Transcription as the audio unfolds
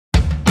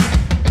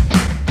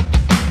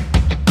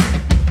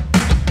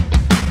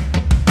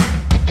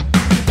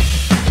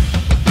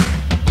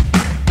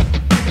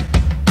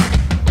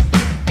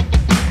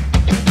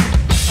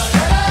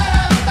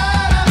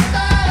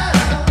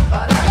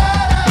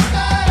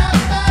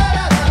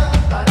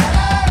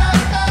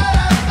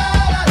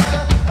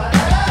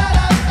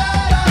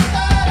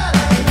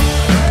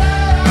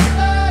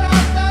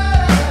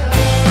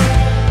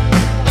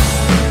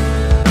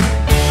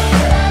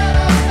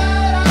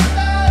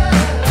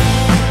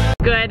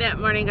Good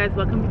morning, guys.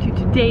 Welcome to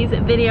today's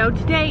video.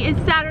 Today is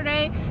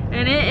Saturday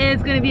and it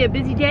is going to be a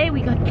busy day.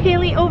 We got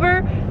Kaylee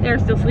over. They're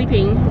still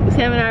sleeping.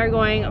 Sam and I are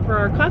going for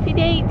our coffee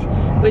date,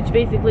 which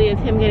basically is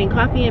him getting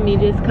coffee and me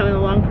just coming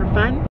along for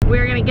fun.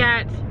 We're going to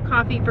get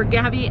coffee for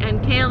Gabby and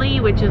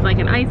Kaylee, which is like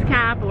an ice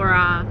cap or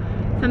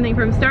something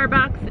from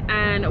Starbucks,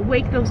 and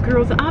wake those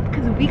girls up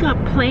because we got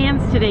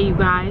plans today, you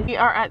guys. We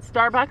are at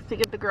Starbucks to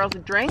get the girls a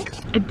drink.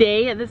 A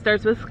day that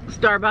starts with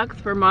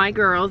Starbucks for my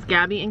girls,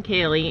 Gabby and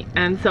Kaylee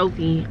and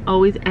Sophie,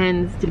 always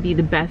ends to be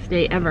the best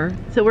day ever.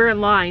 So we're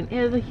in line. It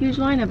is a huge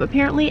lineup.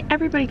 Apparently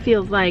everybody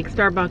feels like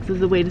Starbucks is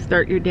the way to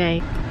start your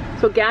day.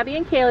 So Gabby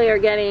and Kaylee are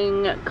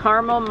getting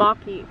caramel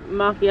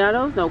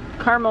macchiatos, no,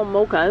 caramel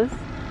mochas.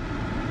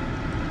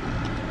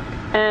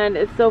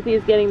 And Sophie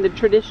is getting the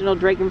traditional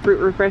dragon fruit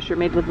refresher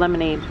made with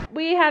lemonade.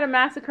 We had a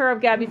massacre of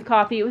Gabby's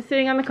coffee. It was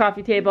sitting on the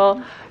coffee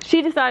table.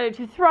 She decided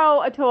to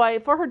throw a toy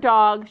for her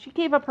dog. She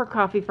gave up her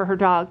coffee for her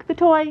dog. The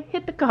toy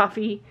hit the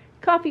coffee.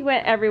 Coffee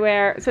went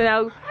everywhere. So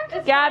now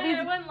Gabby's...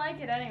 I wouldn't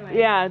like it anyway.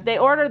 Yeah, they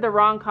ordered the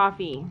wrong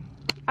coffee.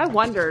 I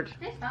wondered.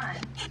 It's fine.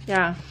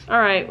 Yeah.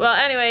 Alright. Well,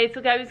 anyway, so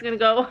Gabby's gonna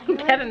go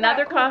get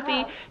another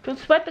coffee. Don't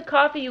sweat the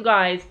coffee, you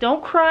guys.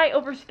 Don't cry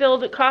over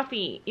spilled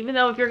coffee. Even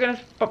though if you're gonna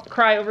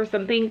cry over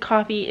something,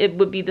 coffee, it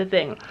would be the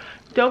thing.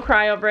 Don't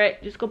cry over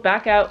it. Just go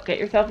back out, get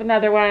yourself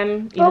another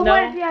one. Well,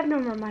 what if you have no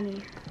more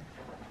money?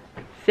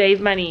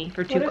 Save money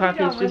for two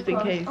coffees just in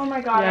case. Oh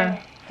my god,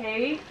 yeah. I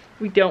hate.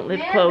 We don't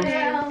live close.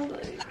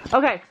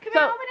 Okay, Can so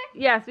I open it?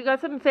 yes, we got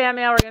some fan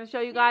mail. We're gonna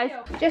show you guys.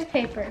 Just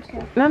papers.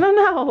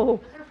 No.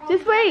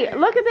 Just wait,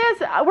 look at this.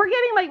 We're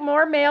getting like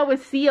more mail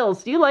with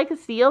seals. Do you like a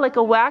seal, like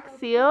a wax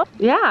seal?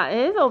 Yeah,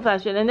 it is old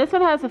fashioned. And this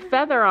one has a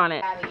feather on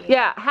it.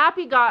 Yeah,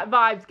 happy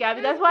vibes, Gabby.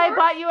 That's why I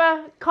bought you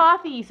a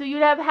coffee, so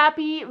you'd have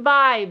happy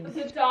vibes.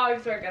 The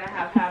dogs are gonna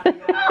have happy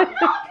vibes.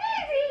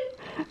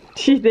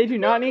 Gee, they do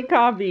not need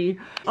coffee.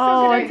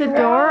 Oh, it's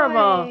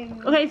adorable.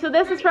 Okay, so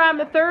this is from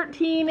a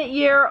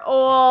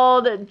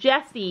 13-year-old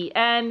Jessie,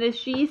 and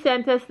she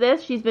sent us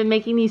this. She's been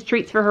making these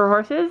treats for her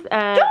horses.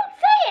 And Don't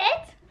say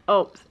it!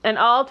 Oops. And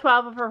all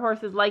 12 of her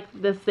horses like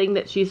this thing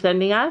that she's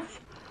sending us.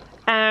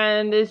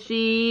 And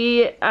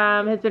she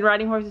has been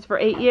riding horses for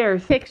 8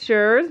 years.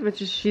 Pictures,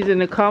 which is, she's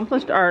an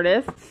accomplished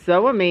artist.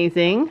 So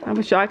amazing. I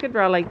wish I could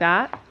draw like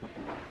that.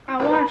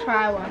 I want to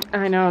try one.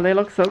 I know, they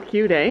look so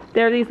cute, eh?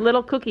 They're these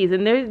little cookies,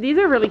 and these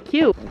are really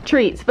cute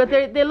treats, but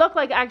they look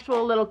like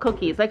actual little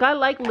cookies. Like, I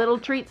like little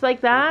treats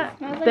like that.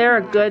 They're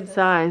a good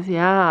size.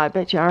 Yeah, I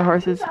bet you our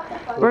horses...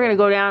 We're going to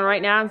go down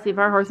right now and see if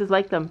our horses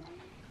like them.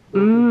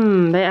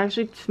 They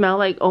actually smell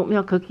like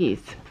oatmeal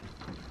cookies.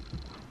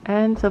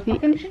 And Sophie?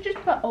 You should just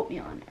put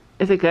oatmeal on it.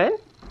 Is it good?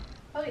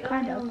 Oh,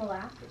 kind of.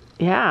 Molasses.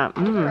 Yeah.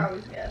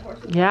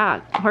 Yeah,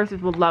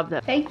 horses will love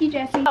them. Thank you,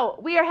 Jessie. So,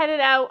 we are headed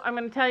out. I'm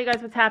going to tell you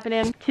guys what's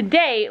happening.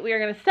 Today, we are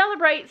going to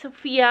celebrate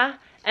Sophia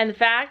and the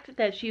fact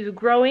that she's a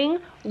growing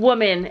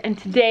woman. And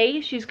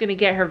today, she's going to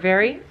get her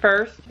very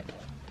first...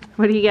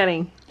 What are you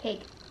getting?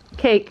 Cake.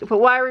 Cake. But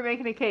why are we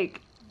making a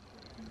cake?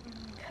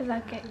 Because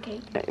I get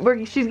cake.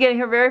 She's getting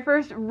her very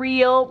first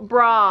real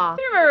bra.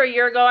 I remember a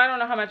year ago, I don't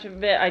know how much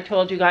of it I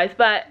told you guys,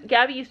 but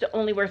Gabby used to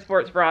only wear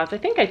sports bras. I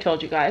think I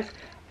told you guys.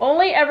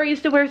 Only ever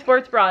used to wear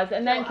sports bras.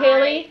 And then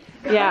Kaylee,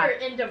 yeah,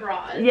 into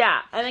bras.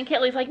 Yeah, and then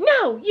Kaylee's like,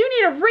 no, you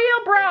need a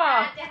real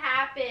bra. It had to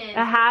happen. It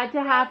had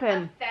to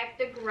happen. Affect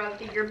the growth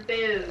of your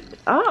boobs.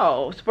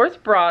 Oh, sports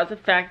bras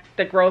affect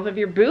the growth of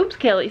your boobs,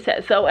 Kaylee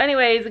says. So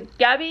anyways,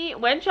 Gabby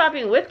went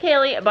shopping with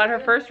Kaylee, bought her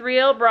first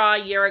real bra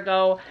a year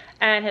ago,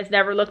 and has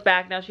never looked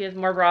back. Now she has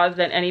more bras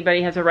than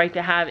anybody has a right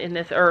to have in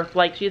this earth.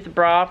 Like, she has a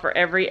bra for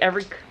every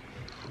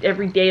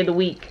day of the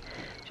week.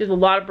 She has a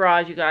lot of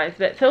bras, you guys.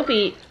 But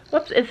Sophie,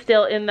 whoops, is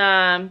still in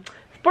the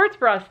sports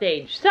bra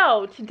stage.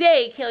 So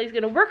today, Kaylee's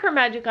gonna work her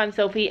magic on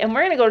Sophie, and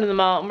we're gonna go to the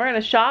mall, and we're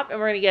gonna shop, and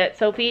we're gonna get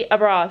Sophie a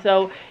bra.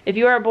 So if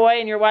you are a boy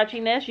and you're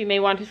watching this, you may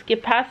want to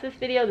skip past this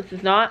video. This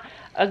is not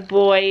a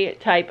boy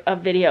type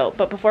of video.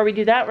 But before we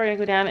do that, we're gonna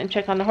go down and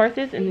check on the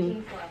horses,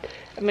 and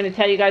I'm gonna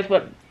tell you guys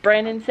what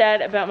Brandon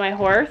said about my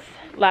horse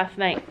last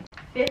night.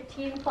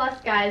 15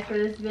 plus guys for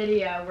this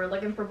video. We're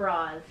looking for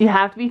bras. You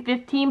have to be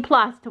 15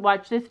 plus to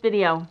watch this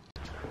video.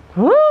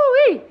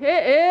 Woo-wee!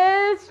 It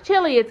is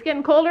chilly. It's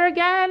getting colder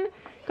again.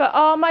 Got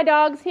all my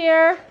dogs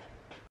here.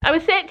 I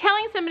was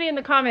telling somebody in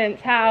the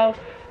comments how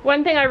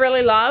one thing I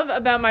really love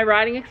about my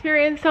riding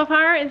experience so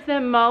far is that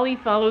Molly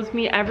follows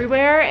me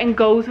everywhere and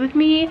goes with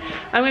me.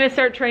 I'm going to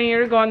start training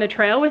her to go on the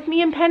trail with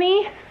me and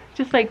Penny,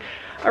 just like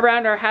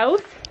around our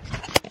house.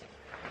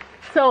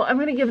 So I'm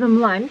going to give them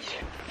lunch.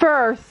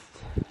 First,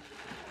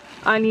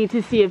 I need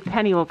to see if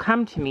Penny will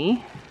come to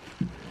me.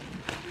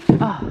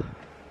 Oh.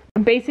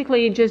 I'm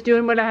basically just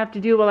doing what I have to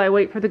do while I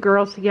wait for the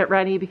girls to get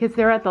ready because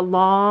they're at the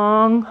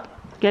long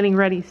getting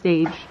ready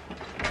stage.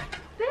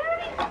 They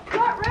already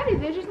got ready.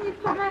 They just need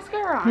to put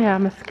mascara on. Yeah,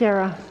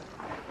 mascara.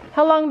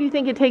 How long do you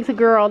think it takes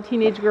a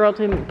teenage girl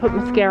to put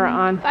mascara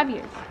on? 5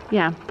 years.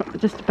 Yeah,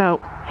 just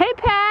about. Hey,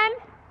 Pen!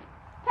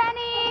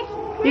 Penny!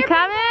 You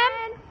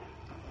coming?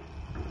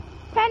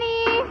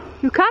 Penny!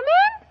 You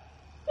coming?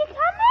 You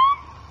coming?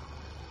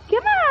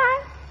 Come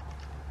on.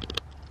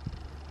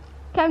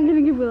 I'm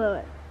gonna give Willow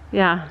it.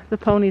 Yeah, the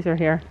ponies are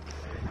here.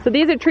 So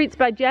these are treats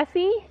by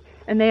Jessie,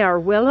 and they are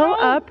Willow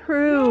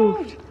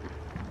approved.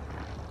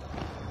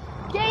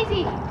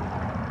 Daisy,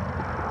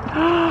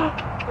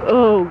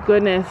 Oh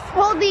goodness.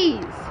 hold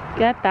these.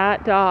 Get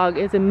that dog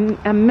is a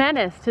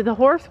menace to the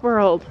horse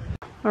world.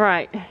 All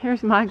right,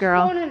 here's my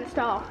girl. Going in the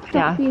stall.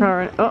 Yeah, throw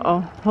her. Uh-oh,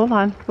 hold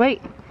on,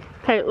 wait.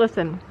 Okay,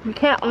 listen, you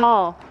can't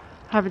all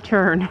have a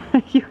turn.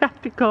 You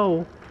have to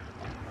go.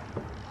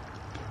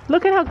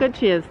 Look at how good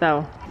she is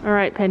though. All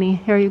right, Penny,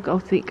 here you go,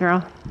 sweet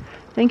girl.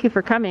 Thank you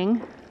for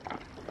coming.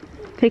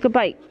 Take a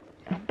bite,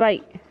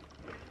 bite.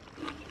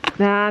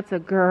 That's a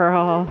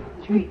girl.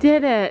 We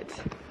did it.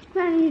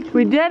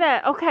 We did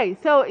it. Okay,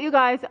 so you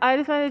guys, I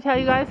just wanted to tell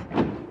you guys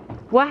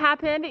what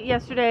happened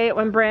yesterday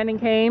when Brandon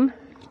came.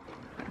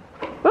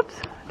 Whoops,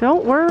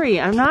 don't worry,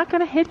 I'm not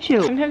gonna hit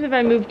you. Sometimes if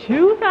I move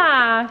too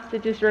fast,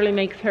 it just really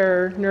makes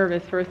her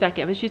nervous for a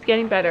second, but she's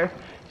getting better.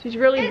 She's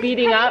really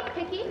beating up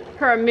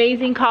her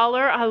amazing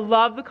collar. I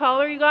love the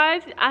collar, you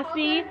guys. Ask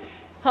me,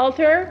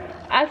 Halter,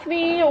 ask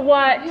me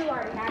what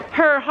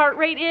her heart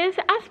rate is.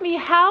 Ask me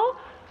how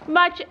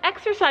much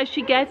exercise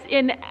she gets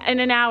in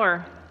an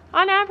hour.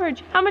 On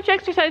average, how much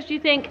exercise do you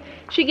think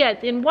she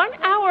gets? In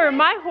 1 hour,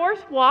 my horse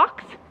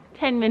walks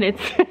 10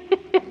 minutes.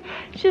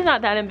 She's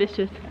not that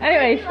ambitious.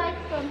 Anyways.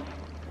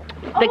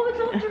 Oh, it's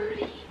all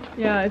dirty.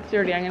 Yeah, it's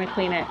dirty. I'm gonna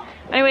clean it.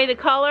 Anyway, the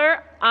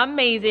collar,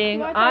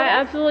 amazing. I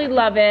absolutely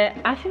love it.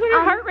 Ask me what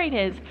her heart rate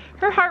is.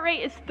 Her heart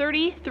rate is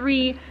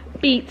 33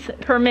 beats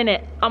per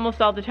minute,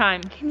 almost all the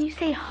time. Can you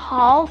say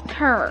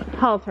halter?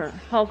 Halter.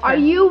 Are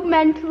you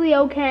mentally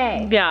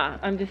okay? Yeah,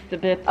 I'm just a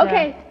bit...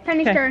 Okay,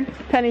 Penny's turn.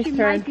 Penny's she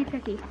turn. might be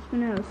picky. Who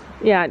knows?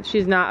 Yeah,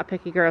 she's not a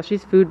picky girl.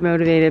 She's food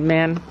motivated,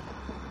 man.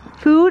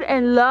 Food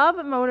and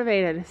love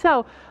motivated.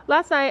 So,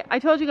 last night, I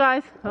told you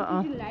guys...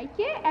 Did you like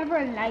it?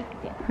 Everyone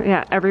liked it.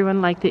 Yeah,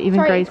 everyone liked it, even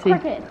Sorry, Gracie.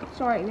 it's crooked.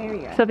 Sorry, there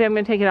you go. Sophie, I'm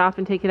going to take it off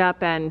and take it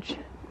up and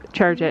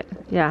charge it.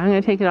 Yeah, I'm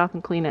going to take it off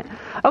and clean it.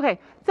 Okay,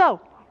 so,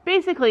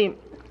 basically...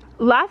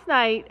 Last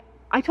night,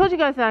 I told you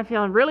guys that I'm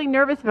feeling really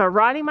nervous about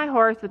riding my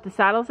horse with the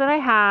saddles that I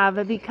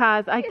have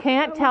because I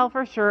can't tell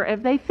for sure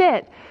if they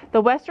fit.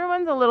 The Western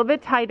one's a little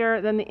bit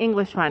tighter than the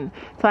English one.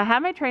 So I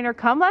had my trainer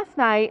come last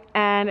night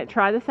and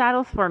try the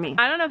saddles for me.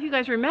 I don't know if you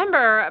guys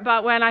remember,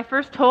 but when I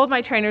first told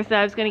my trainers that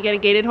I was going to get a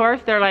gaited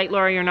horse, they're like,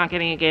 Laura, you're not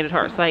getting a gaited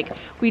horse. Like,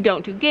 we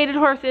don't do gaited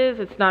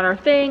horses. It's not our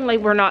thing. Like,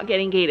 we're not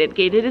getting gaited.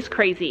 Gaited is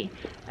crazy.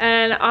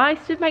 And I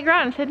stood my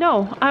ground and said,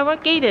 no, I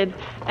want gaited.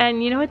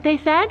 And you know what they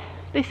said?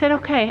 They said,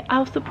 okay,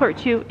 I'll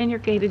support you in your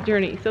gaited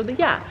journey. So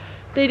yeah,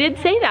 they did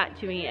say that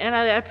to me and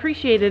I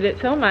appreciated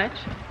it so much.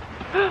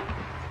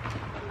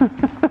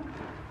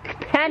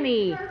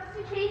 Penny. She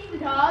starts to chase the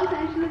dogs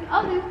and she's like,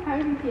 oh, there's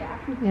Penny.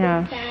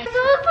 Yeah. So it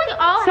looks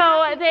like all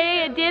So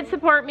they did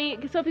support me.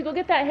 So if you go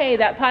get that hay,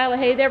 that pile of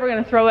hay there, we're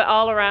gonna throw it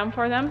all around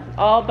for them.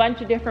 All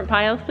bunch of different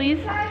piles, please.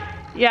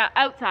 Yeah,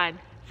 outside.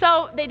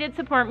 So they did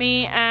support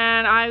me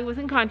and I was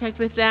in contact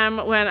with them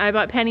when I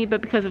bought Penny, but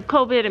because of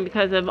COVID and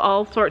because of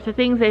all sorts of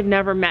things, they've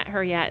never met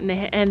her yet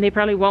and they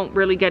probably won't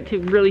really get to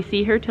really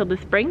see her till the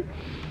spring.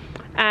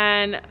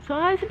 And so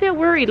I was a bit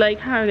worried, like,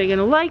 how are they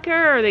gonna like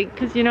her? Or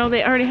because you know,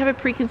 they already have a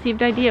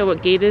preconceived idea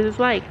what gaited is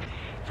like.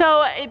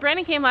 So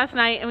Brandon came last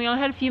night and we only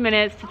had a few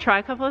minutes to try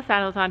a couple of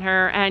saddles on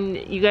her, and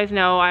you guys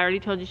know I already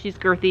told you she's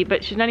girthy,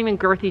 but she's not even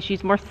girthy,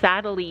 she's more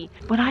saddly.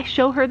 When I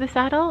show her the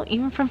saddle,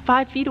 even from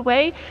 5 feet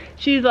away,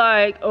 she's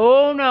like,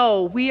 oh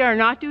no, we are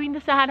not doing the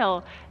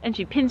saddle. And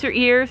she pins her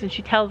ears and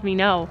she tells me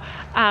no.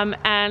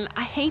 And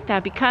I hate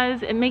that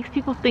because it makes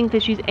people think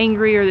that she's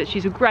angry or that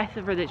she's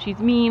aggressive or that she's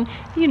mean.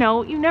 You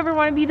know, you never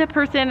want to be the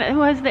person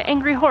who has the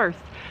angry horse.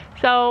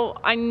 So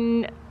I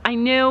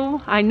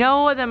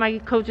know that my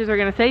coaches are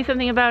gonna say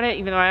something about it,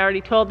 even though I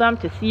already told them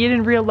to see it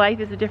in real life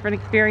is a different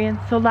experience.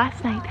 So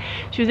last night,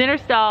 she was in her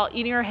stall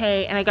eating her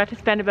hay and I got to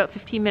spend about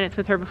 15 minutes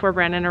with her before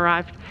Brandon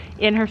arrived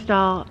in her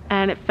stall,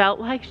 and it felt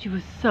like she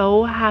was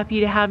so happy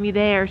to have me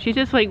there. She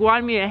just like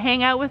wanted me to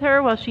hang out with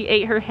her while she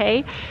ate her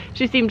hay.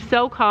 She seemed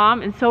so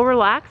calm and so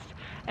relaxed.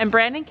 And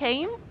Brandon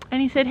came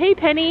and he said, hey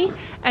Penny,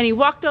 and he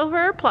walked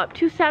over, plopped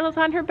 2 saddles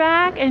on her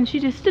back, and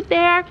she just stood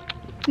there.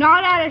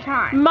 not at a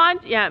time.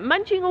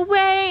 Munching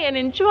away and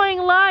enjoying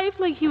life.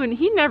 Like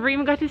he never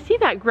even got to see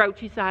that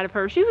grouchy side of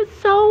her. She was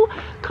so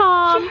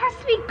calm. She has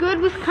to be good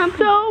with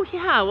company. So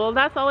yeah, well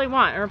that's all I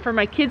want, or for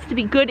my kids to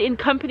be good in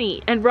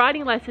company and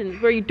riding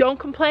lessons where you don't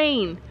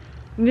complain.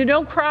 You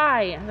don't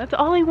cry. That's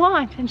all I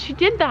want. And she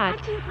did that.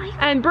 I didn't like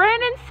that. And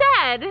Brandon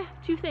said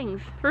 2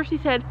 things. First he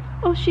said,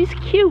 oh, she's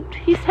cute.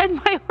 He said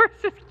my horse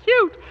is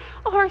cute.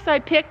 A horse I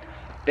picked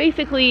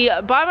basically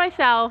by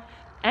myself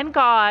and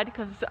God,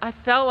 because I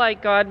felt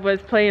like God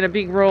was playing a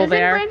big role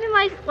there. Doesn't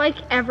Brandon like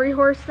every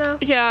horse though?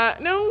 Yeah,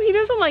 no, he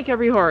doesn't like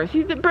every horse.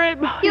 He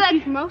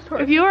likes most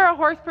horses. If you are a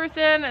horse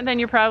person, then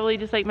you're probably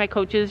just like my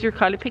coaches. You're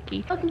kind of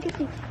picky. Oh, kiss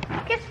me.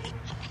 Kiss.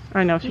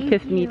 I know, she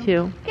kissed me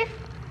too. Kiss.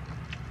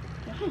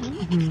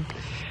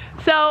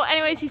 So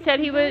anyways, he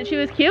said she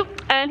was cute,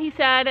 and he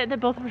said that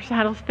both of her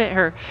saddles fit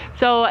her.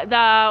 So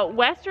the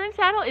Western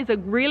saddle is a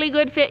really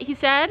good fit, he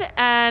said,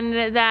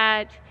 and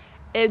that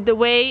the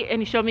way,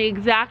 and he showed me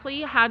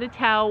exactly how to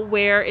tell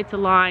where it's a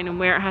line and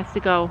where it has to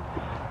go.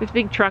 There's a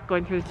big truck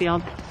going through the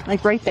field,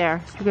 like right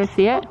there. You guys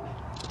see it?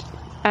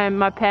 And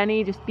my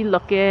Penny just be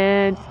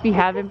looking, just be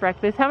having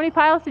breakfast. How many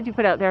piles did you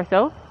put out there,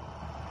 Soph?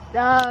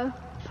 The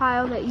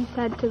pile that you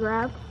said to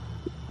grab.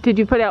 Did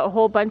you put out a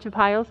whole bunch of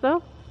piles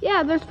though?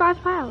 Yeah, there's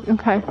 5 piles.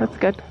 Okay, that's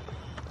good.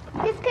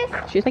 Kiss,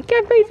 kiss. She's like,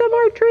 give me some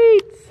more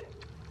treats.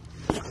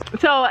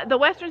 So the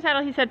Western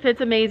saddle, he said,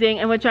 fits amazing,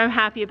 and which I'm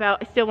happy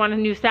about. I still want a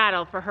new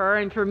saddle for her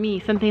and for me,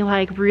 something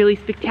like really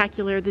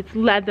spectacular that's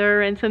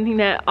leather and something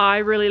that I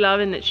really love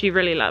and that she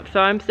really loves. So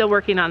I'm still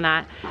working on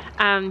that.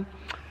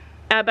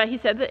 But he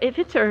said that it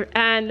fits her.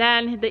 And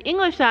then the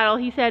English saddle,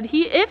 he said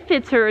it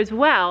fits her as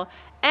well.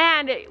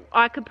 And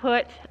I could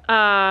put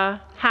a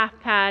half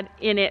pad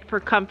in it for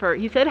comfort.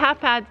 He said half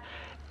pads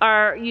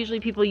are usually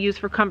people use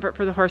for comfort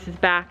for the horse's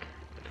back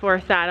for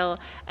a saddle,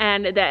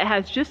 and that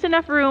has just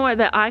enough room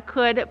that I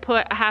could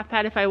put a half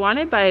pad if I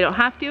wanted, but I don't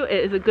have to.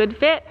 It is a good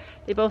fit.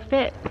 They both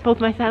fit. Both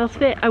my saddles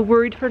fit. I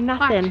worried for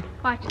nothing.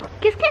 Watch.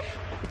 Kiss, kiss.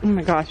 Oh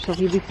my gosh,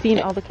 Sophie, we've seen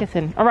all the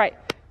kissing. All right,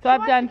 so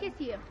I've done. Kiss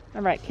you.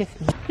 All right, kiss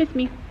me. Kiss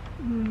me.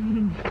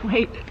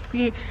 Wait,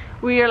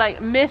 we are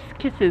like miss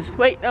kisses.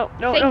 Wait, no.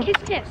 Say kiss,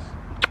 kiss.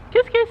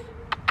 Kiss, kiss.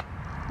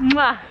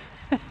 Mwah.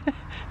 Kiss,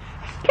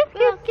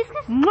 kiss. Kiss,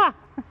 kiss. Mwah.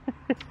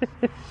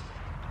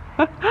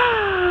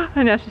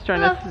 I know she's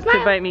trying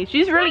to bite me.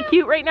 She's really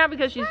cute right now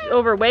because she's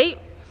overweight.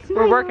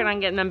 We're working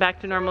on getting them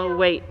back to normal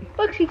weight.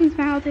 Look, she can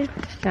smile too.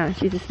 Yeah,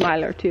 she's a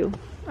smiler too.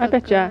 I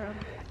bet you,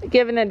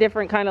 given a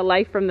different kind of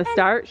life from the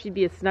start, she'd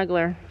be a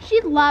snuggler.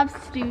 She loves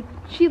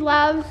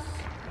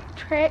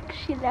tricks.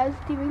 She loves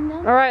doing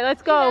them. All right,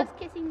 let's go. She loves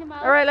kissing them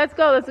all. All right, let's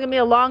go. This is gonna be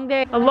a long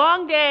day. A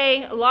long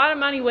day, a lot of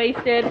money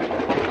wasted.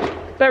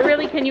 But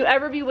really, can you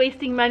ever be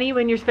wasting money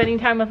when you're spending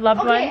time with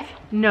loved ones?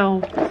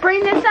 No.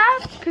 Bring this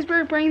up, because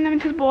we're bringing them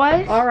to the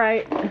boys. All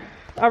right.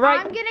 All right.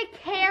 I'm gonna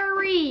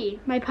carry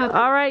my puppy.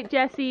 All right,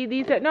 Jessie.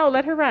 These are, no,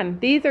 let her run.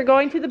 These are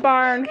going to the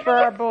barn for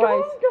our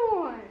boys.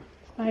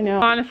 I know.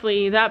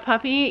 Honestly, that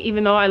puppy,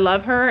 even though I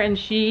love her and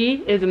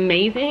she is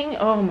amazing,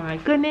 oh my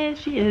goodness,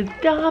 she is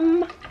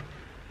dumb.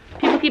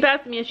 People keep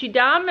asking me, is she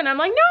dumb? And I'm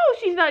like, no,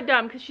 she's not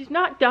dumb, because she's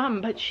not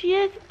dumb, but she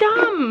is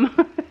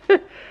dumb.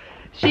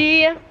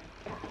 She is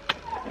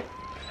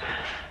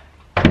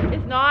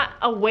not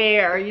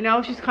aware, you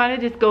know, she's kind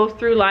of just goes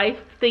through life,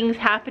 things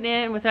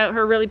happening without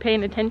her really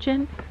paying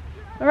attention.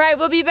 All right,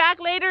 we'll be back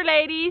later,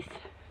 ladies.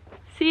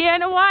 See you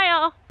in a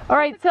while. All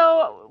right,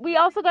 so we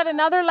also got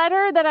another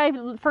letter that I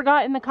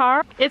forgot in the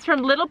car. It's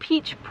from Little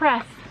Peach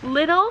Press.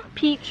 Little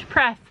Peach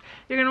Press.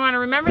 You're gonna want to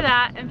remember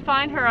that and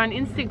find her on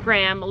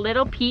Instagram,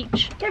 Little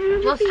Peach.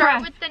 We'll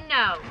start with the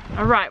no.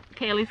 All right,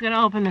 Kaylee's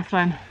gonna open this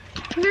one.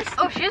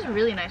 Oh, she has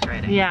really nice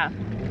writing. Yeah.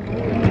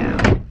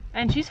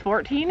 And she's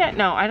 14?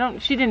 No, I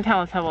don't, she didn't tell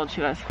us how old she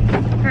was.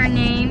 Her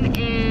name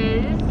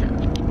is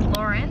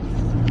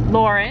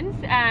Lawrence,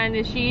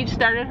 and she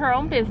started her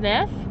own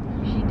business.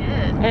 She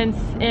did.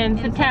 In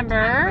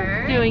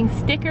September, doing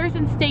stickers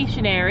and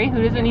stationery.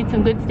 Who doesn't need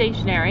some good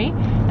stationery?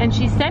 And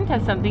she sent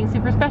us something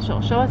super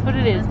special. Show us what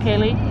it is,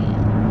 Kaylee.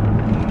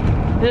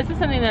 This is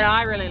something that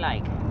I really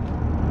like.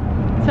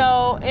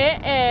 So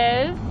it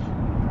is.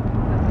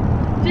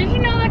 Did you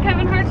know that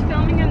Kevin Hart's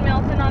filming in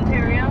Milton,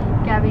 Ontario?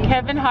 Gabby.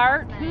 Kevin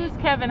Hart? Who's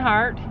Kevin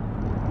Hart?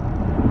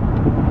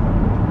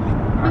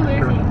 Who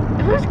is he?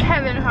 Who's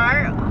Kevin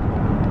Hart?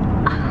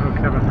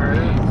 Kevin Hart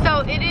is?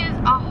 So it is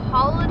a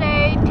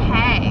holiday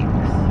tags.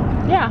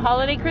 Yeah,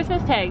 holiday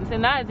Christmas tags,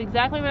 and that is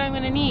exactly what I'm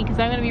going to need because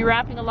I'm going to be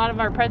wrapping a lot of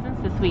our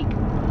presents this week.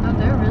 Oh,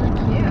 they're really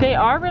cute. They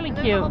are really and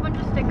cute. There's a whole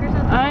bunch of stickers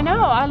at the I know,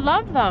 I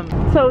love them.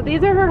 So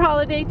these are her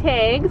holiday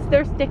tags.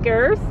 They're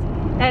stickers,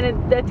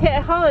 and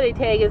the holiday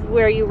tag is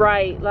where you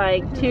write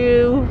like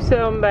to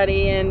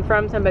somebody and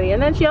from somebody.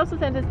 And then she also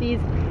sent us these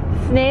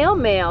snail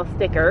mail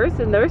stickers,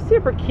 and they're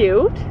super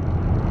cute.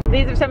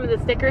 These are some of the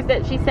stickers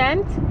that she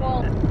sent.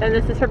 Well, and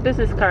this is her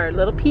business card,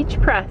 Little Peach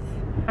Press.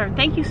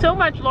 Thank you so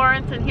much,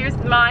 Lawrence, and here's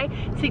my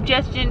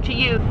suggestion to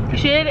you. You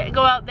should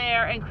go out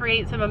there and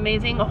create some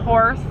amazing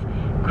horse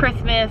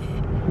Christmas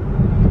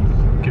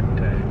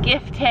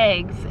gift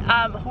tags.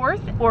 Horse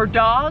or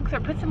dogs,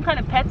 or put some kind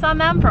of pets on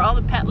them for all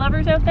the pet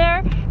lovers out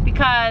there,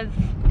 because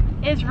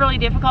it's really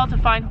difficult to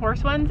find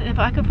horse ones, and if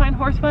I could find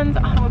horse ones,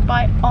 I would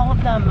buy all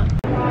of them.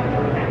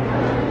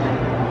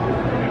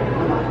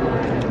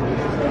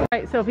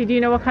 Alright, Sophie, do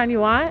you know what kind you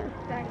want?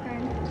 That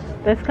kind.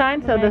 This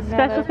kind? So the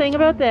special thing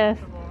about this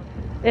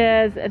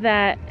is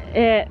that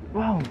it,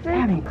 whoa,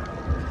 Daddy.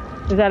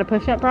 Is that a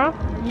push-up bra?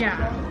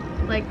 yeah.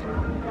 Like,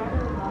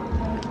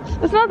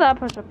 It's not that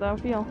push-up though,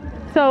 feel.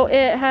 So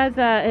it has,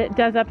 it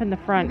does up in the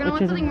front. you're gonna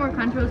which want is, something more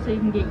comfortable so you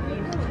can get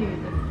used to the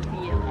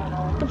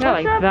feeling. yeah,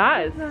 like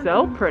that is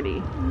so pretty.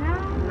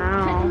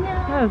 No,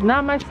 that is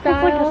not my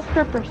style. It's like a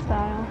stripper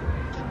style.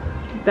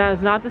 That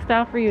is not the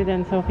style for you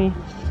then, Sophie.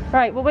 All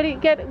right, well, what do you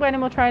get when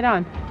and we'll try it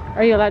on?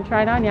 Are you allowed to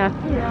try it on? Yeah.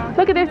 Yeah.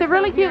 Look at, there's a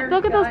really cute,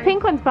 look at those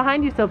pink ones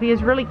behind you, Sophie.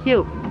 It's really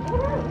cute.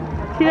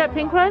 See that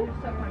pink one?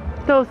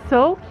 Those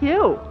so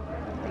cute.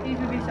 These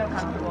would be so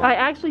comfortable. I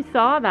actually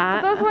saw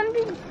that. Those ones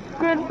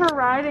good for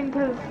riding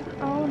because,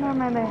 oh no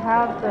man, they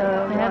have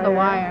the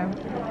wire.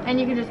 And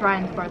you can just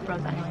ride in sports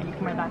bras anyway. You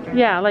can wear that during.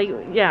 Yeah, like,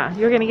 yeah,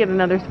 you're gonna get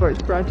another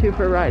sports bra too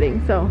for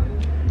riding, so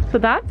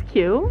that's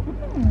cute.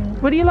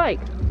 What do you like?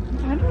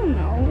 I don't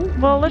know.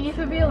 Well, let's, These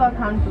would be a lot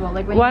comfortable.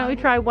 Like when why don't we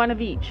try one of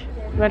each?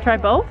 You wanna try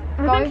both?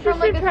 going from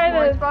like a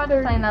sports bra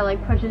to something that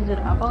like pushes it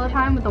up all the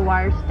time with the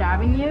wire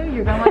stabbing you,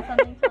 you're gonna want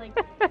something to like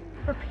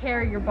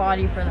prepare your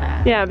body for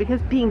that. Yeah,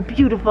 because being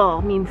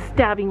beautiful means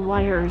stabbing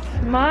wires.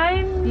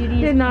 Mine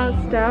did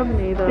not stab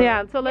me though.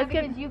 Yeah, so let's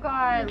get... Because you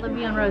got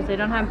Libby and Rose, they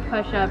don't have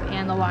push-up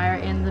and the wire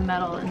and the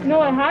metal. And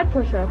No, I had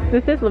push-up.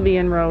 This is Libby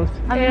and Rose.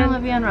 I mean,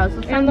 Libby and Rose.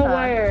 And the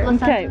wire.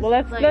 Okay, well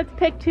let's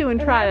pick two and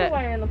try The it.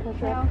 wire and the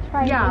push-up.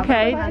 Yeah.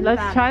 Okay,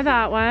 let's try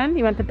that one.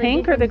 You want the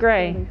pink or the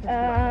gray?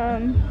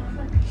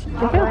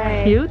 Look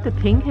how cute the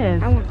pink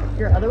is. I want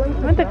your other one. I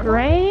want the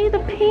gray, the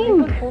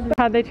pink.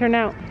 How'd they turn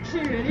out?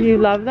 You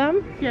love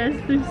them? Yes,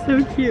 they're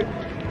so cute.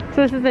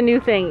 So this is a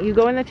new thing. You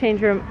go in the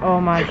change room. Oh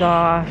my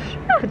gosh.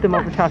 Put them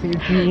over top of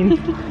your jeans.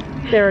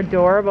 They're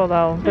adorable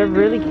though. They're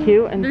really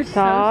cute and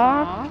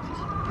soft.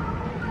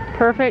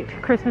 Perfect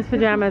Christmas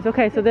pajamas.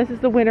 Okay, so this is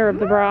the winner of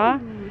the bra.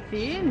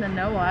 See, and the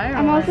no wire.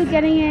 I'm also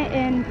getting it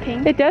in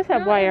pink. It does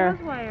have wire.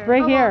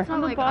 Right here. It's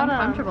not like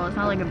uncomfortable. It's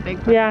not like a big.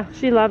 Yeah,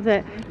 she loves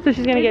it. So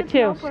she's gonna get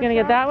two. She's gonna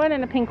get that one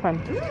and a pink one.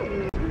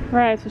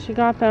 Right, so she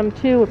got them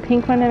two, a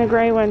pink one and a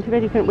gray one. Too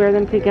bad you couldn't wear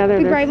them together.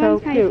 The They're gray so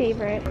one's my cute.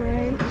 favorite.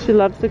 Gray. She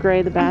loves the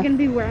gray the I'm best. gonna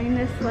be wearing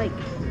this like.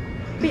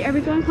 Wait, are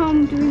we going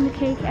home doing the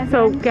cake?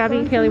 So Gabby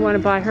and Kaylee want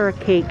to buy her a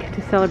cake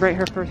to celebrate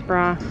her first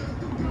bra.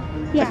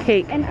 Yeah, a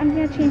cake. And I'm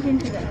gonna change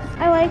into this.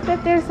 I like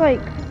that there's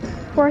like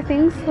 4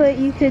 things so that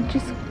you could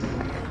just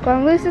go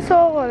and lose this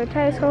hole or the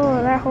tightest hole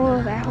or that hole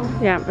or that hole.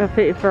 Yeah, it'll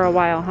fit you for a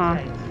while, huh?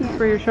 Yeah.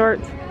 For your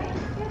shorts.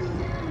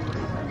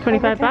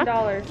 25 bucks?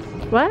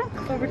 $10. What?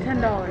 Over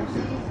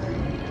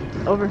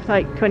 $10. Over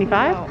like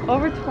 25? No,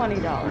 over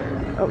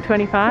 $20. Oh,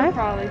 25?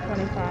 Probably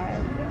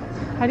 25.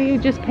 How do you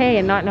just pay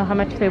and not know how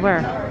much they were?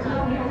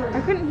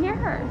 I couldn't hear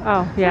her.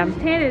 Oh, yeah. Just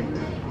handed.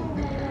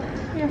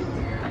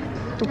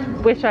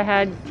 Wish I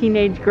had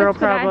teenage girl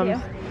That's what I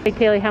problems. Hey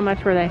Kaylee, how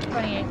much were they?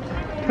 28.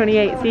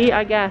 28. See,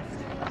 I guessed.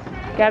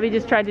 Gabby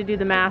just tried to do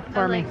the math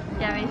for me. Like,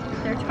 Gabby,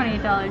 they're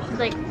 $28. She's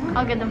like,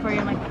 I'll get them for you.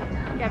 I'm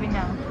like, Gabby, no.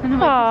 And I'm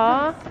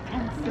Aww. like, this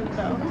is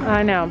expensive though.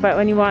 I know, but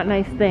when you want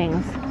nice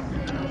things.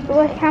 But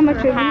like how much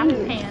For half are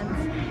these?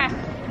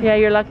 pants. Yeah,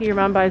 you're lucky your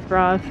mom buys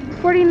bras.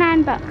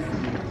 49 bucks.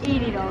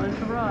 $80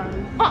 for bras.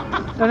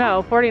 Oh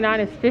no, 49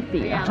 is 50,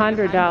 Yeah,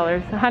 $100.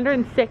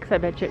 106 I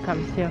bet you it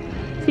comes to.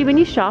 See, when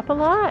you shop a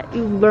lot,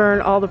 you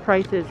learn all the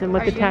prices and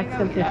what the tax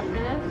comes to.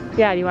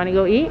 Yeah, do you want to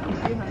go eat?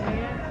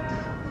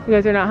 You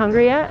guys are not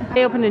hungry yet?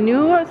 They opened a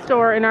new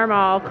store in our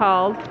mall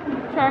called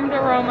Charmed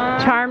Aroma.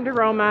 Charmed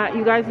Aroma.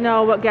 You guys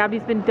know what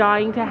Gabby's been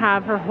dying to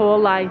have her whole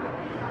life.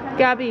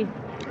 Gabby,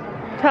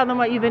 tell them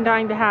what you've been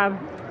dying to have. A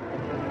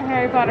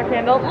Harry Potter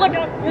candle. Look,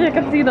 you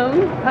can see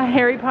them. A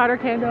Harry Potter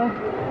candle.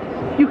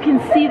 You can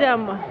see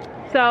them.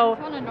 So, I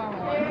want a normal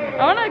one. I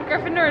want a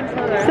Gryffindor and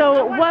Slytherin.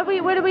 so what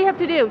do we have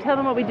to do? Tell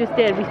them what we just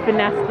did. We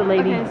finessed the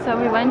lady. Okay, so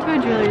we went to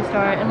a jewelry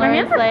store and My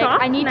Lauren's hands are like,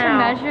 soft I need now. to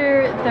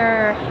measure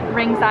their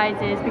ring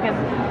sizes because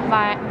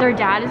their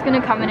dad is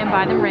gonna come in and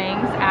buy them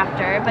rings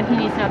after, but he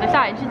needs to know their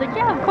size. She's like,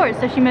 yeah, of course.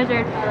 So she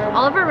measured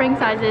all of her ring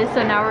sizes.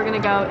 So now we're gonna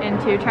go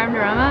into Charmed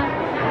Aroma.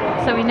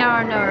 So we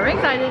now know our ring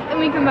sizes and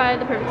we can buy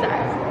the perfect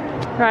size.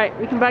 Right,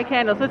 we can buy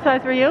candles. What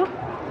size were you?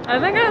 I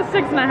think I was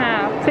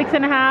 6.5.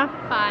 6.5.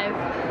 5,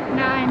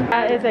 9.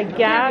 That is a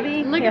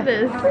Gabby. Look at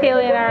this.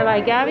 Kaylee and I are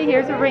like, Gabby,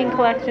 here's a ring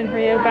collection for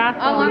you. Bath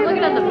Oh, I'm bomb.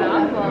 looking at the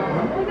bath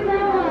bomb.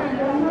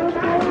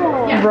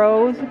 Yeah.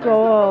 Rose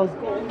gold.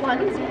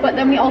 Ones, but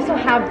then we also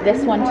have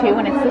this one too,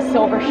 and it's the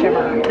silver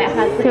shimmer, and it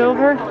has the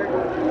Silver.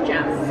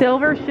 gems.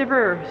 Silver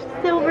shiver.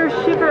 Silver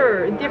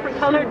shiver. Different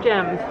colored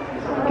gems.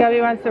 Gabby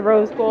wants the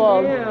rose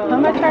gold. How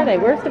much are they?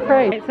 Where's the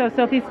price? So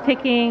Sophie's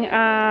picking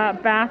a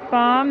bath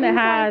bomb that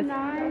has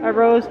a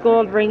rose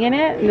gold ring in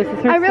it. And this is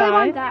her I really size.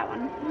 want that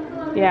one.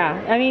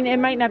 Yeah. I mean, it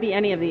might not be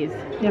any of these.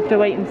 You have to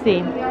wait and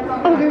see.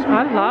 Oh, there's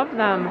one. I love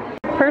them.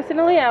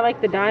 Personally, I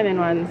like the diamond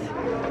ones.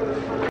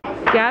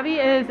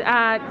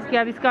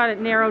 Gabby's got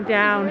it narrowed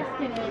down. You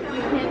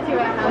can't see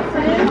what house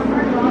it is.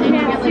 You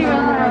can't see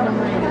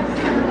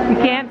what You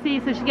can't see,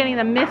 so she's getting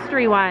the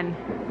mystery one.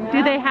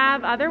 Do they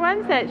have other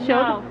ones that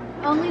show?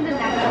 Only the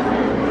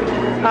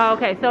necklaces. Oh,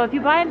 okay. So if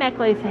you buy a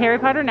necklace, a Harry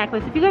Potter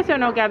necklace, if you guys don't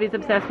know, Gabby's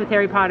obsessed with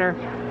Harry Potter.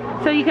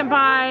 So you can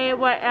buy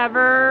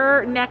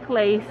whatever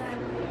necklace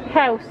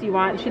house you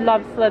want. She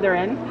loves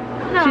Slytherin.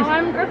 No,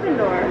 I'm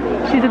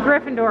Gryffindor. She's a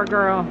Gryffindor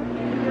girl.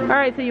 All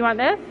right, so you want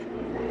this?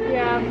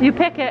 Yeah. You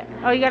pick it.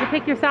 Oh, you got to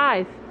pick your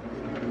size.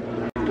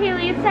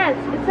 Kaylee, it says.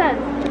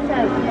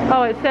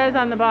 Oh, it says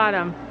on the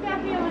bottom.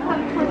 Gabby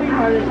almost has a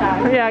all the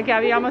time. Yeah,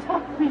 Gabby almost.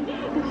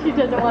 She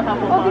doesn't want Oh,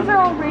 Hufflepuff. these are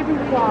all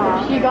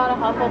Ravenclaw. She got a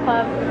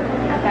Hufflepuff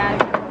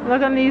bag.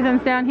 Look on these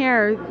ones down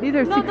here. These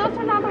are. No, those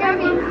are not the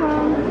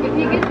Ravenclaw. If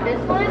you get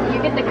this one,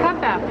 you get the cup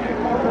after.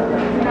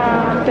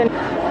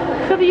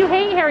 So if you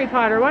hate Harry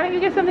Potter, why don't you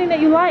get something that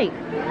you like?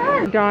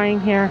 Drawing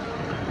here.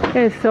 It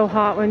is so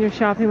hot when you're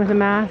shopping with a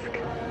mask.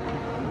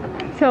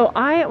 So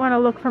I want to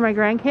look for my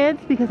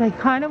grandkids because I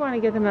kind of want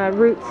to get them a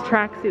Roots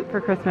tracksuit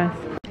for Christmas.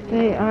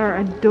 They are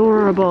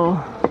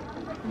adorable.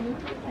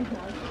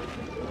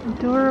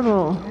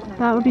 Adorable.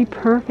 That would be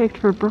perfect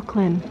for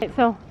Brooklyn.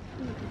 So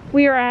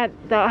we are at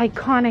the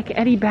iconic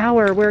Eddie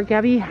Bauer where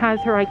Gabby has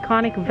her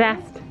iconic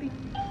vest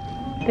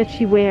that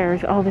she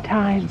wears all the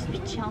time. Just be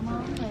chill,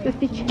 Mom. Just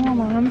be chill,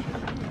 Mom.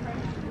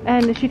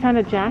 And she found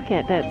a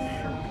jacket that's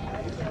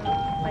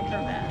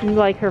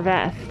like her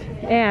vest.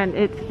 And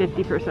it's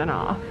 50%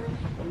 off.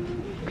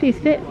 Please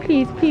fit,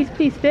 please, please,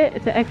 please fit.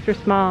 It's an extra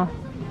small.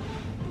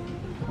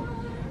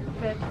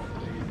 Fit.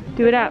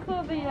 Do it up. This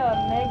will be a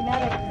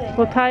magnetic thing.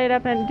 We'll tie it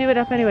up and do it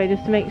up anyway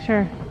just to make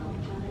sure.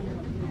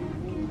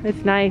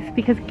 It's nice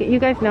because you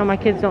guys know my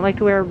kids don't like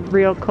to wear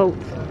real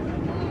coats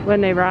when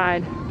they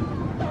ride.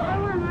 I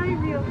wear my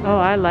real coat. Oh,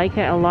 I like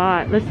it a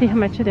lot. Let's see how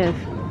much it is.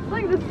 It's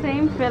like the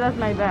same fit as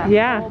my vest.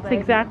 Yeah, it's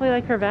exactly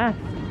like her vest.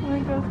 When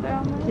it goes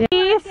down there.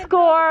 We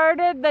scored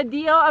the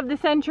deal of the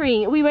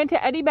century. We went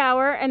to Eddie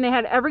Bauer and they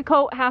had every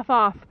coat half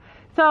off.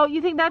 So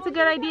you think that's a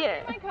good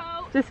idea?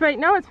 Just right,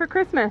 no, it's for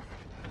Christmas.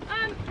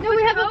 No,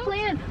 we have a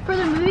plan for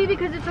the movie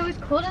because it's always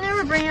cold in there.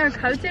 We're bringing our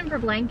coats in for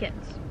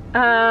blankets.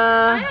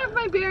 I have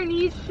my bare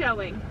knees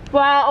showing.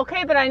 Well,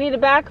 okay, but I need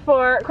it back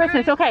for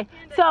Christmas. Okay,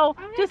 so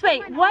just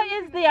wait. What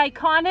is the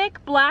iconic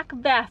black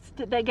vest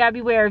that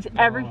Gabby wears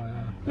every?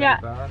 Yeah.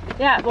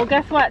 Well,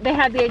 guess what? They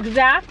had the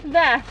exact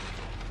vest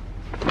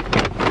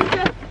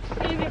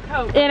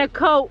in a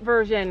coat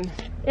version.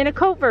 In a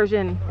coat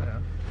version.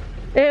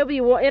 It'll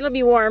be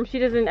warm. She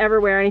doesn't ever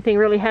wear anything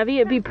really heavy.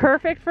 It'd be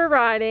perfect for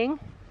riding.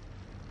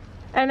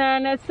 And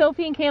then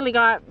Sophie and Kaylee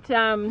got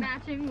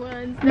Matching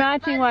ones.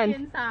 matching ones.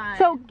 Inside.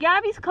 So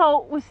Gabby's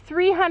coat was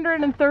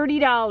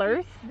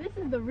 $330, This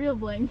is the real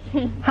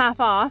blanket. half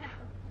off.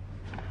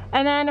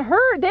 And then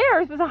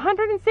theirs was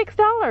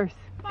 $106.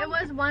 It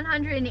was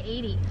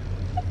 180.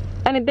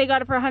 And they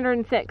got it for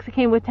 $106. It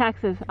came with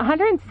taxes.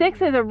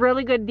 $106 is a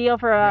really good deal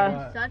for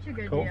a... Such a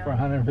good Coat deal. for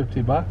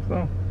 $150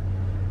 though.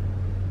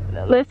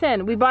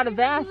 Listen, we bought a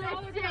vest.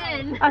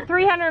 Listen. A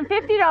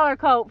 $350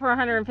 coat for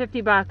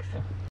 $150.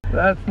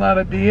 That's not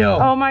a deal.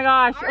 Oh my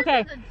gosh. Ours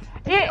Okay. is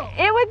a deal.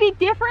 It would be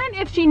different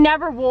if she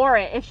never wore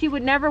it. If she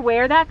would never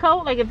wear that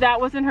coat, like if that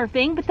wasn't her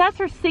thing. But that's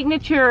her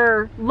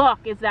signature look,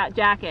 is that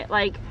jacket.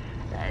 Like,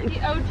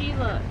 The OG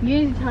look.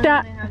 You need to tell me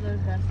That- when they have those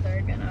vests there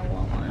again. I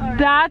want one.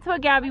 that's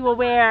what Gabby will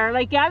wear.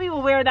 Like, Gabby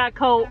will wear that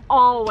coat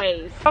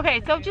always.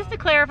 Okay, so just to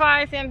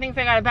clarify, Sam thinks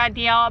I got a bad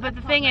deal. But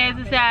the thing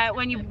is that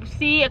when you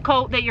see a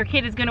coat that your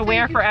kid is going to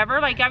wear forever,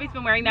 like Gabby's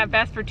been wearing that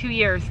vest for 2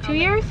 years. 2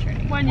 years?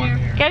 1 year.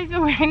 Gabby's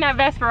been wearing that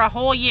vest for a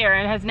whole year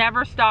and has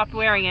never stopped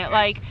wearing it.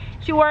 Like,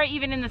 she wore it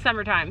even in the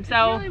summertime.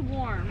 So, It's really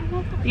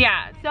warm.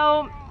 yeah.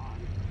 So,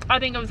 I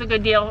think it was a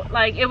good deal.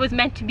 Like, it was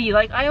meant to be.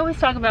 Like, I always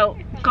talk about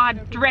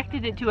God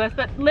directed it to us,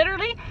 but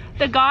literally,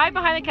 the guy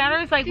behind the counter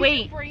is like,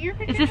 wait,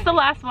 is this the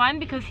last one?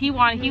 Because he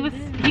was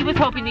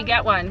hoping to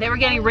get one. They were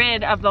getting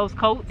rid of those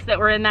coats that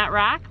were in that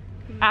rack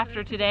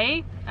after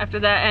today, after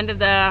the end of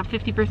the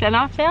 50%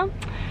 off sale.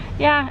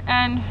 Yeah,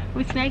 and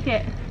we snagged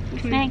it. We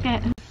snagged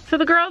it. So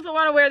the girls don't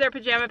want to wear their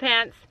pajama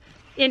pants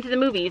into the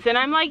movies, and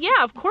I'm like,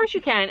 yeah, of course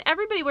you can.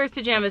 Everybody wears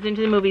pajamas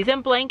into the movies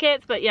and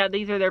blankets, but yeah,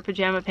 these are their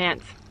pajama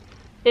pants.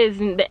 Is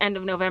the end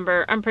of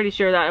November. I'm pretty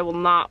sure that it will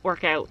not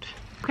work out.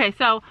 Okay,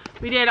 so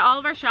we did all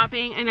of our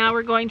shopping and now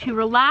we're going to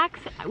relax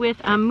with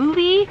a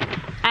movie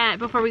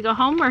before we go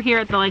home. We're here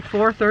at the like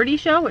 4:30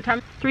 show. What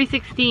time?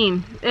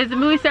 3:16. Is the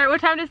movie start? What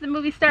time does the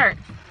movie start?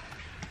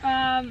 You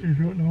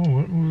don't know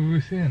what movie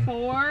we're seeing.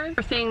 4.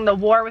 We're seeing The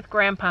War with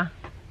Grandpa.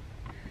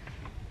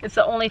 It's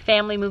the only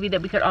family movie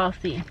that we could all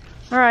see.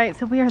 All right,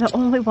 so we are the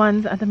only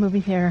ones at the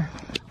movie theater.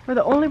 We're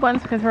the only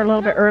ones because we're a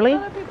little bit early.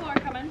 Other people are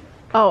coming.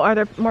 Oh, are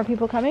there more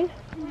people coming?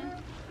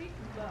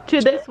 To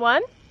this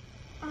one?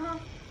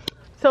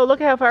 So look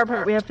at how far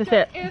apart we have to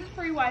sit. It is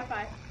free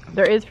Wi-Fi.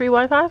 There is free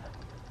Wi-Fi?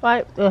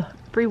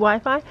 Free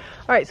Wi-Fi?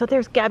 Alright, so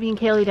there's Gabby and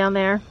Kaylee down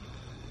there.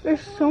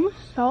 There's so much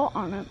salt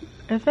on it.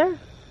 Is there?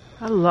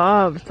 I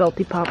love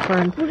salty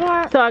popcorn. We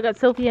got So I got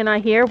Sophie and I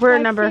here. We're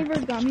number...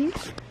 lifesaver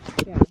gummies.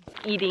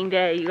 Eating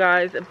day, you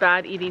guys. A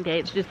bad eating day.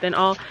 It's just been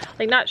all,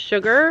 like, not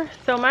sugar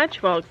so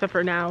much. Well, except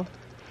for now.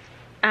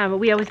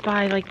 We always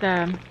buy, like,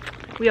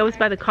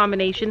 the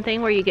combination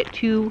thing where you get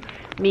 2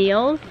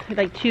 meals,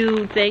 like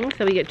 2 things.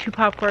 So we get 2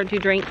 popcorn, 2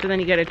 drinks, and then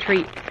you get a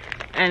treat.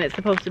 And it's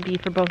supposed to be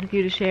for both of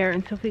you to share.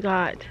 And Sophie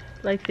got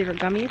lifesaver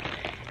gummies,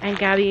 and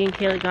Gabby and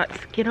Kaylee got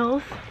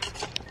Skittles.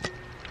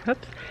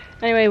 Oops.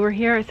 Anyway, we're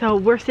here, so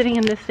we're sitting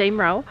in this same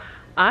row.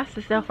 This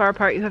is how far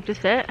apart you have to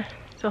sit.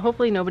 So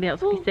hopefully nobody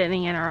else will be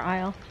sitting in our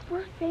aisle.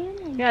 We're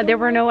family. Yeah, there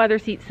were no other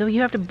seats, so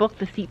you have to book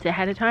the seats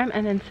ahead of time,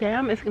 and then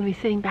Sam is going to be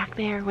sitting back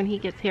there when he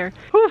gets here.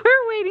 We're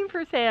waiting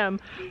for Sam,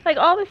 like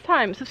all this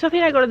time. So Sophie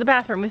and I go to the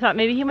bathroom. We thought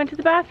maybe he went to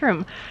the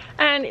bathroom,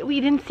 and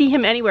we didn't see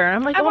him anywhere. And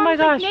I'm like, oh my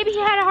gosh. Maybe he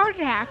had a heart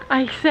attack.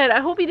 I said, I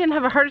hope he didn't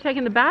have a heart attack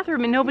in the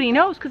bathroom and nobody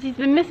knows, because he's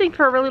been missing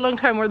for a really long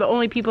time. We're the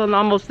only people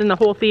almost in the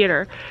whole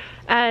theater.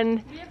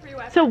 And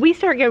so we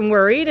start getting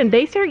worried and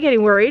they start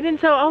getting worried. And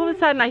so all of a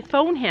sudden I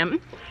phone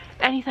him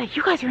and he's like,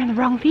 you guys are in the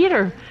wrong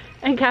theater.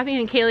 And Gabby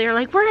and Kaylee are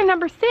like, we're in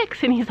number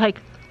 6. And he's like,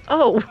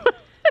 oh,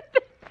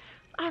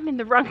 I'm in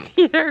the wrong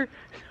theater.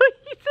 So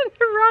he's in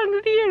the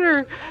wrong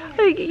theater.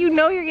 Like, you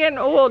know you're getting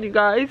old, you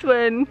guys,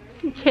 when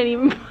you can't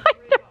even find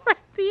the right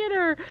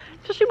theater.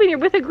 Especially when you're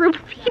with a group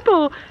of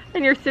people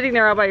and you're sitting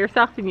there all by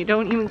yourself and you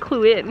don't even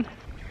clue in.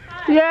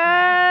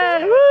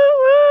 Yeah! Woo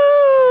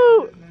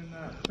woo!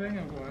 Thing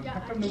I'm going, how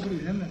come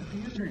nobody's in the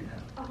theater yet?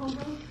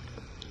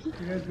 You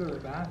guys go to the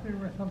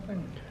bathroom or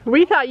something?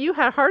 We thought you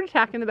had a heart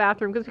attack in the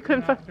bathroom because we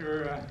couldn't find.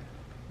 After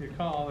you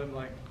call and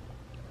like,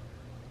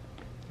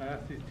 I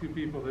asked these 2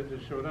 people that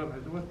just showed up. I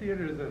said, what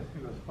theater is this?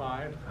 He goes,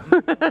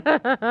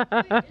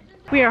 5.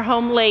 We are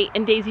home late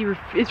and Daisy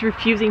is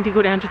refusing to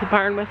go down to the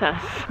barn with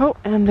us. Oh,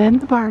 and then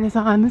the barn is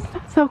on. Isn't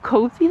that so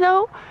cozy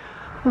though?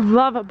 I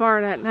love a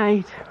barn at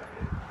night.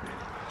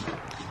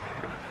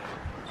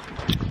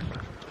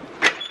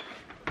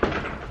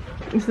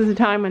 This is the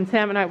time when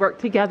Sam and I work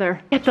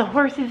together. Get the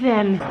horses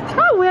in.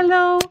 Oh,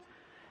 Willow.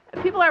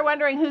 People are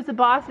wondering who's the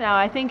boss now.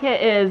 I think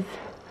it is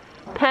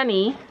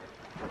Penny.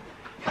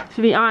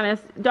 To be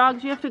honest,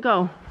 dogs, you have to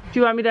go. Do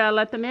you want me to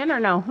let them in or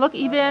no? Look,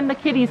 even the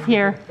kitty's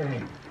here.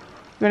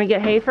 You want to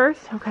get hay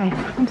first? Okay.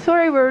 I'm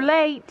sorry we're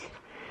late.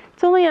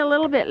 It's only a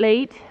little bit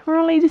late. We're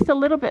only just a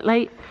little bit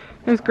late.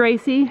 There's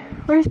Gracie.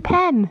 Where's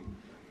Pen?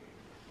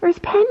 Where's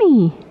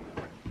Penny?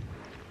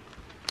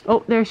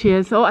 Oh, there she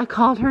is. Oh, I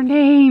called her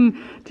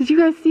name. Did you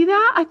guys see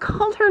that? I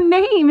called her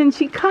name and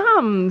she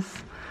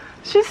comes.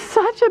 She's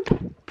such a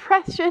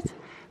precious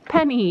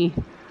Penny.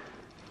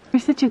 You're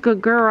such a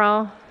good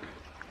girl.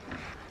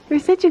 You're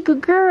such a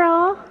good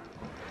girl.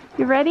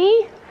 You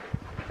ready?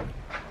 Are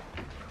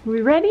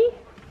we ready?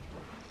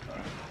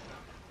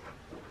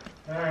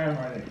 I am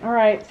ready. All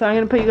right, so I'm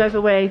gonna put you guys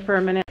away for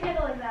a minute.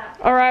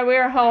 All right,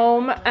 we're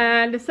home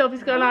and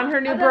Sophie's going on her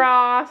new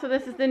bra. So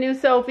this is the new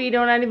Sophie.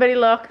 Don't anybody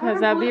look,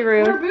 because that'd be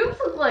rude. Her boobs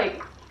look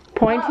like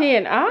pointy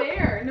and up.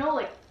 there. No,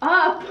 like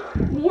up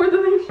more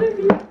than they should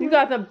be. You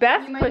got the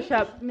best You might push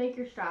up. make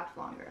your straps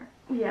longer.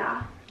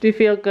 Yeah. Do you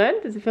feel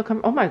good? Does it feel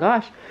comfortable? Oh my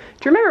gosh.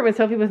 Do you remember when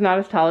Sophie was not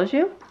as tall as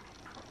you?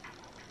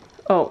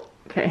 Oh,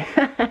 okay.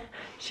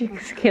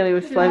 Kaylee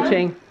was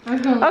flinching.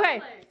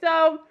 Okay,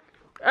 so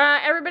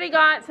everybody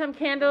got some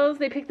candles.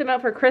 They picked them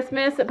up for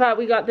Christmas, but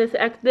we got this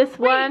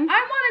one.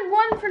 I wanted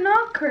one for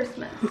not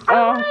Christmas.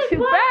 Oh, too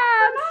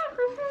bad.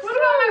 What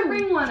about my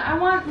ring one? I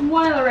want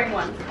one of the ring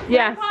ones.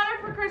 Yes. I bought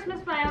it for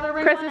Christmas, my other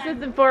ring Christmas one.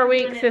 is in 4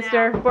 weeks,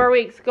 sister. 4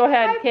 weeks. Go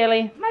ahead,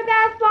 Kaylee. My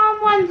bath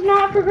bomb one's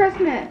not for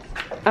Christmas.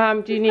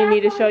 Do you need me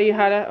to show you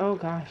how to? Oh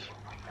gosh.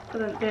 So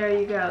then, there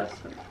you go.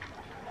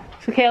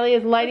 So Kaylee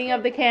is lighting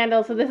up the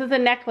candle. So this is a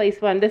necklace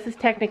one. This is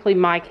technically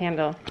my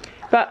candle.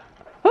 But,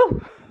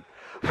 oh,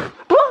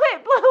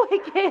 blow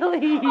it,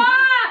 Kaylee.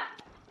 Ah!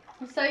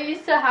 I'm so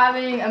used to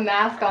having a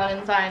mask on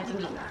in science and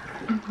just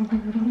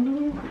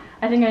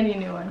I think I need a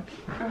new one.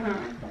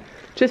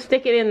 Just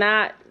stick it in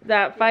that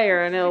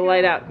fire and it'll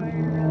light up.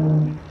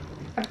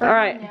 All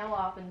right. Nail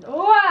off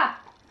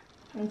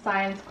in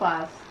science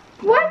class.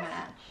 What?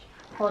 Match.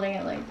 Holding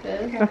it like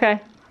this. Okay.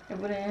 I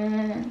put it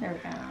in. There we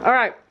go. All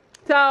right.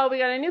 So we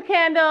got a new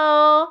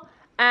candle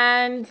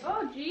and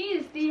Oh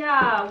geez, the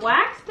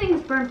wax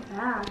things burn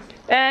fast.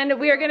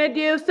 we are gonna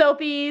do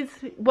Sophie's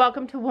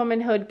Welcome to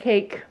Womanhood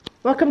cake.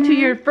 Welcome to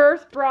your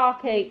first bra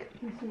cake.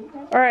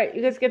 All right,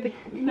 you guys get the.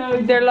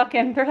 No, they're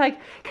looking. They're like,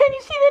 can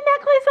you see the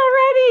necklace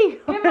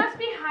already? It must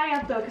be high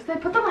up though, because they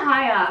put them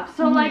high up.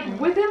 So like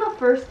within the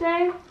first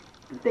day,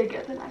 they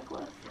get the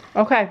necklace.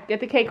 Okay,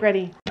 get the cake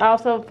ready. I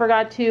also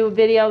forgot to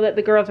video that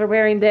the girls are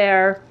wearing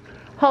their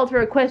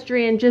Halter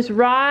Equestrian Just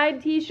Ride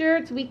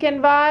t-shirts,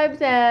 weekend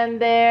vibes, and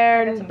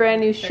their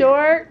brand new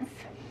shorts.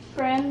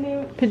 Brand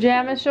new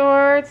Pajama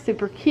shorts,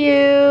 super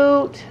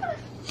cute.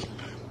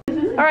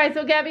 All right,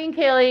 so Gabby and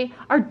Kaylee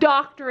are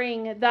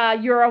doctoring the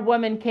You're a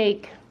Woman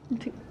cake.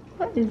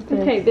 What is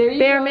this? Okay, there you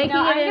They're go. making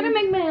Now it I'm gonna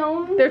make my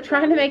own. They're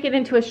trying to make it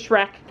into a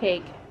Shrek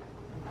cake.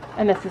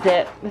 And this is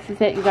it. This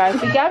is it, you guys.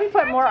 Did Gabby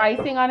put more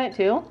icing on it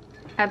too?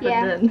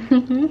 Yeah.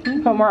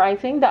 Put more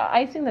icing? The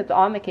icing that's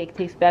on the cake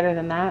tastes better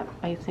than that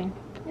icing.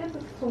 It's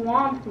a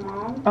swamp,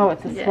 Mom. Oh,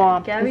 it's a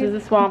swamp. Gabby. This is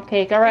a swamp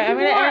cake. All right,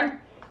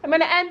 I'm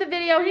gonna end the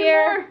video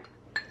here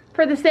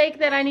for the sake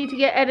that I need to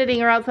get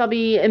editing, or else I'll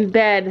be in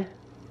bed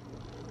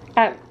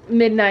at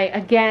midnight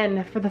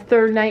again for the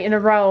 3rd night in a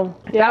row.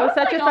 Yeah, That was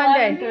such a fun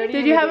day. 11:30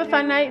 Did you have a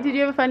fun night? Did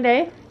you have a fun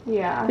day?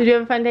 Yeah. Did you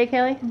have a fun day,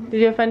 Kaylee? Did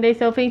you have a fun day,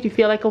 Sophie? Do you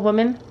feel like a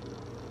woman?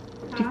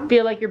 Do you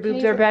feel like your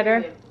boobs are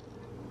better?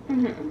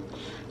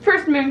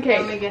 First moon cake.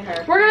 Let me get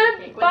her. We're gonna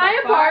Cake with buy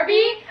the a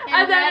Barbie,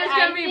 and then that it's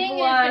gonna be icing is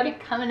blood. gonna be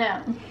coming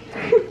out.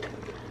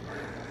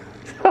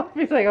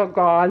 Sophie's like, oh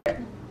god.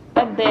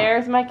 And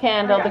there's my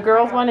candle. The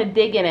girls want to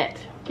dig in it.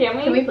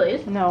 Can we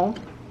please? No.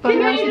 Can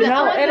we use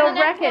No, it? it'll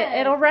wreck it.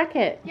 It'll wreck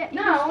it. Yeah,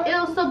 no,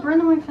 it'll still burn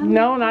the wings.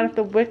 No, not if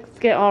the wicks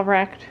get all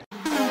wrecked.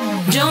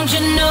 Don't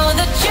you know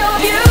that you're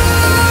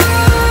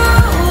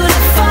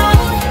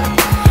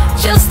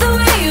beautiful, just the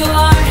way